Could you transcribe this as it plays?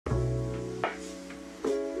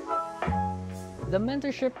The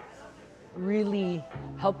mentorship really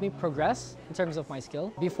helped me progress in terms of my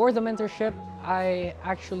skill. Before the mentorship, I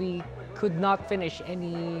actually could not finish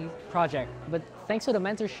any project, but thanks to the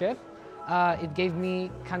mentorship, it gave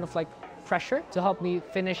me kind of like pressure to help me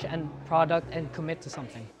finish a product and commit to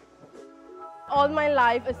something. All my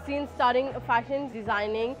life, I've seen starting fashion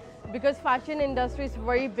designing because fashion industry is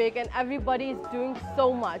very big and everybody is doing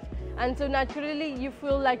so much. And so naturally you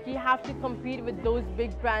feel like you have to compete with those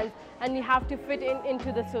big brands and you have to fit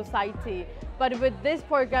into the society. But with this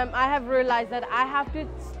program, I have realized that I have to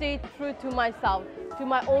stay true to myself, to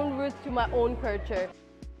my own roots, to my own culture.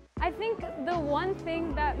 I think the one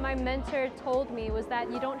thing that my mentor told me was that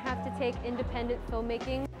you don't have to take independent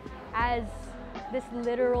filmmaking as this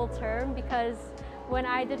literal term, because when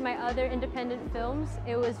I did my other independent films,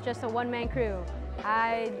 it was just a one-man crew.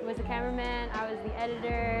 I was the cameraman, I was the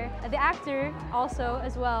editor, the actor also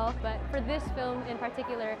as well, but for this film in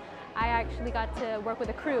particular, I actually got to work with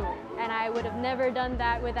a crew, and I would have never done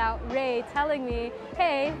that without Ray telling me,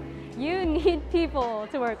 hey, you need people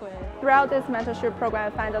to work with. Throughout this mentorship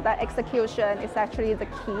program, I found out that execution is actually the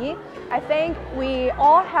key. I think we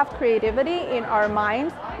all have creativity in our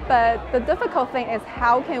minds, but the difficult thing is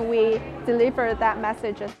how can we deliver that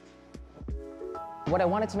message. What I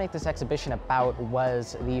wanted to make this exhibition about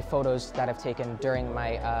was the photos that I've taken during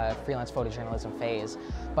my freelance photojournalism phase.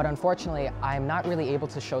 But unfortunately, I'm not really able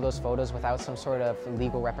to show those photos without some sort of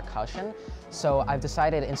legal repercussion. So I've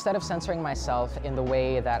decided, instead of censoring myself in the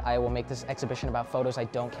way that I will make this exhibition about photos I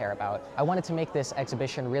don't care about, I wanted to make this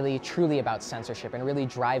exhibition really truly about censorship and really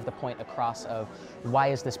drive the point across of why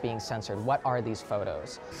is this being censored? What are these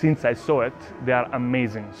photos? Since I saw it, they are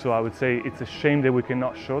amazing. So I would say it's a shame that we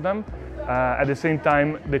cannot show them. At the same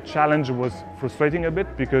time, the challenge was frustrating a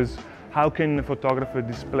bit, because how can a photographer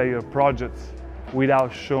display a project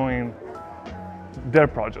without showing their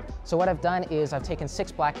project? So what I've done is I've taken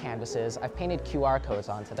 6 black canvases, I've painted QR codes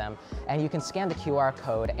onto them, and you can scan the QR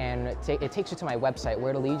code and it takes you to my website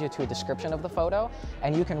where it'll lead you to a description of the photo,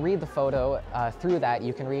 and you can read the photo through that.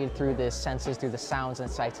 You can read through the senses, through the sounds and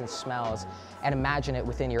sights and smells, and imagine it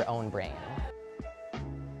within your own brain.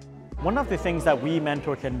 One of the things that we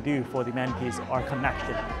mentor can do for the mentees are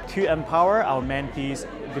connection. To empower our mentees,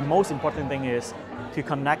 the most important thing is to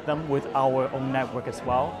connect them with our own network as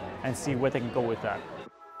well and see where they can go with that.